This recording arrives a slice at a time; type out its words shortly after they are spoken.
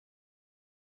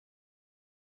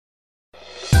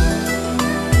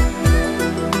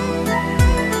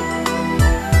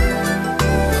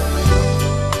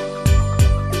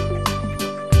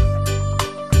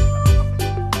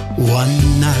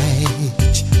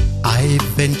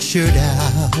ventured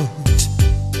out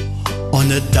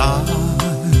on a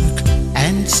dark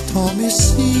and stormy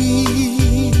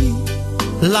sea.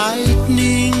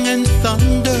 Lightning and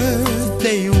thunder,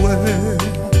 they were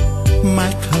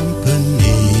my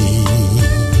company.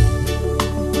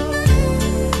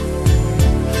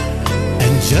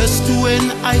 And just when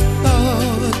I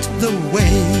thought the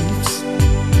waves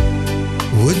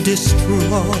would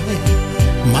destroy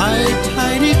my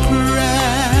tiny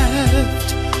craft,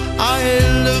 I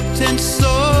looked and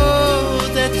saw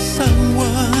that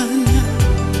someone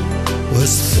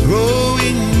was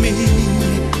throwing me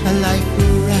a life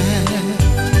raft.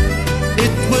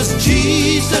 It was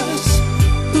Jesus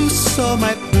who saw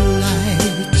my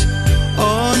plight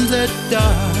on the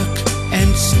dark and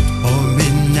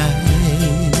stormy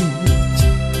night.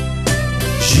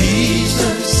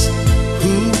 Jesus,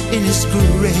 who in His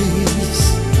grace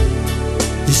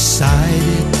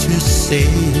decided to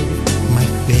save my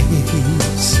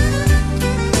face.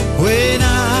 When I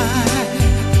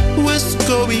was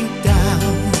going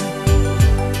down,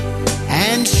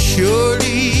 and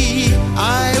surely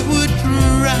I would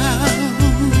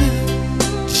drown,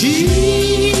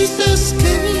 Jesus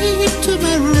came to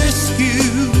my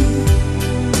rescue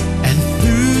and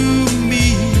threw me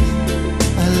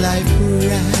a life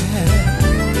raft.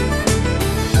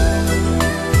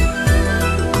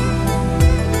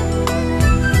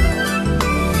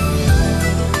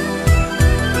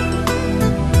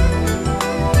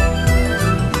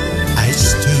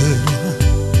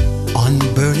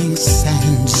 Burning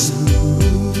sands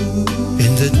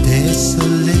in the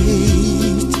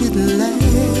desolated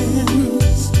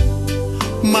lands,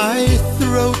 my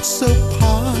throat so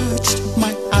parched,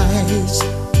 my eyes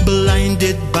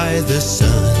blinded by the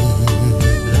sun,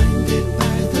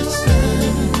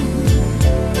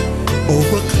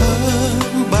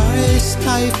 overcome by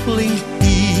stifling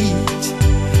heat,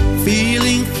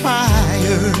 feeling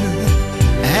fire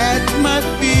at my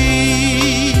feet.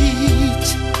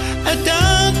 A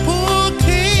downpour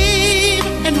came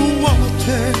and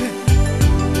water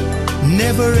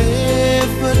never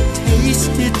ever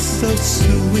tasted so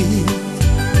sweet.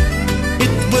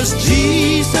 It was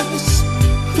Jesus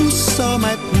who saw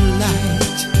my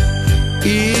plight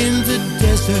in the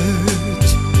desert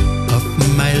of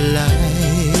my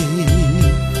life.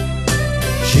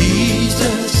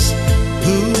 Jesus,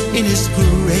 who in His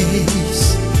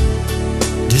grace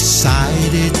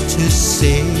decided to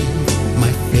save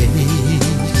my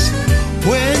face.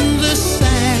 When the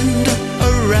sand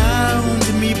around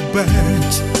me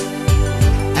burnt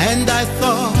and I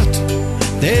thought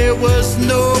there was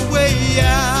no way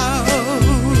out,